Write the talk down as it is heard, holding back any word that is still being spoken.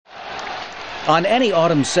On any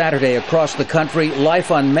autumn Saturday across the country,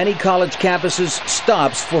 life on many college campuses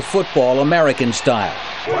stops for football American style.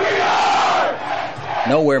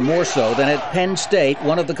 Nowhere more so than at Penn State,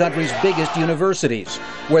 one of the country's biggest universities,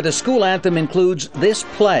 where the school anthem includes this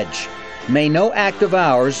pledge: "May no act of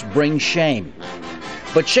ours bring shame."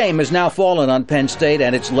 But shame has now fallen on Penn State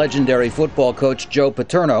and its legendary football coach Joe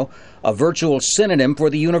Paterno, a virtual synonym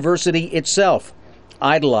for the university itself.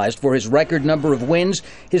 Idolized for his record number of wins,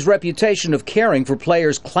 his reputation of caring for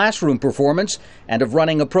players' classroom performance, and of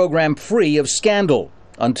running a program free of scandal,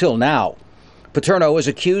 until now. Paterno is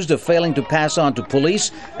accused of failing to pass on to police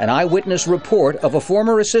an eyewitness report of a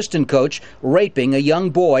former assistant coach raping a young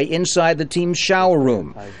boy inside the team's shower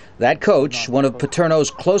room. That coach, one of Paterno's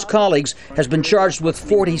close colleagues, has been charged with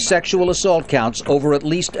 40 sexual assault counts over at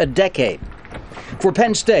least a decade. For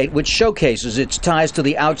Penn State, which showcases its ties to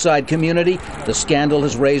the outside community, the scandal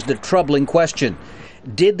has raised a troubling question.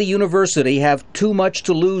 Did the university have too much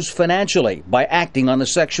to lose financially by acting on the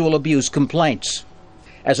sexual abuse complaints?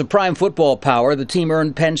 As a prime football power, the team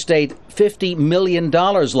earned Penn State $50 million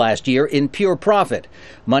last year in pure profit,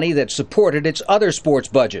 money that supported its other sports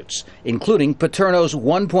budgets, including Paterno's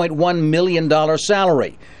 $1.1 million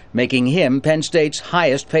salary, making him Penn State's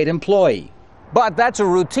highest paid employee. But that's a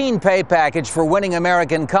routine pay package for winning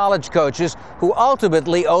American college coaches who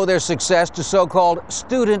ultimately owe their success to so-called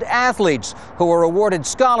student athletes who are awarded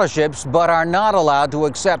scholarships but are not allowed to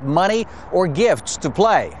accept money or gifts to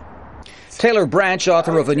play. Taylor Branch,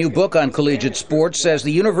 author of a new book on collegiate sports, says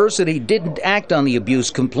the university didn't act on the abuse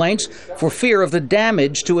complaints for fear of the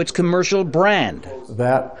damage to its commercial brand.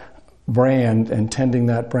 That brand and tending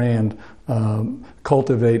that brand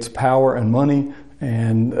cultivates power and money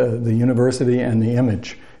and the university and the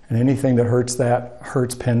image. And anything that hurts that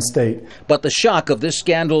hurts Penn State. But the shock of this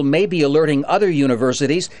scandal may be alerting other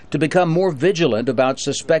universities to become more vigilant about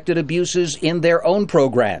suspected abuses in their own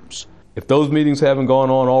programs. If those meetings haven't gone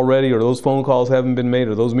on already, or those phone calls haven't been made,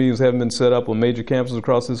 or those meetings haven't been set up on major campuses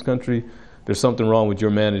across this country, there's something wrong with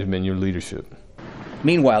your management and your leadership.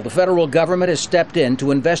 Meanwhile, the federal government has stepped in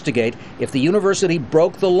to investigate if the university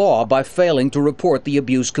broke the law by failing to report the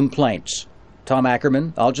abuse complaints. Tom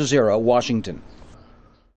Ackerman, Al Jazeera, Washington.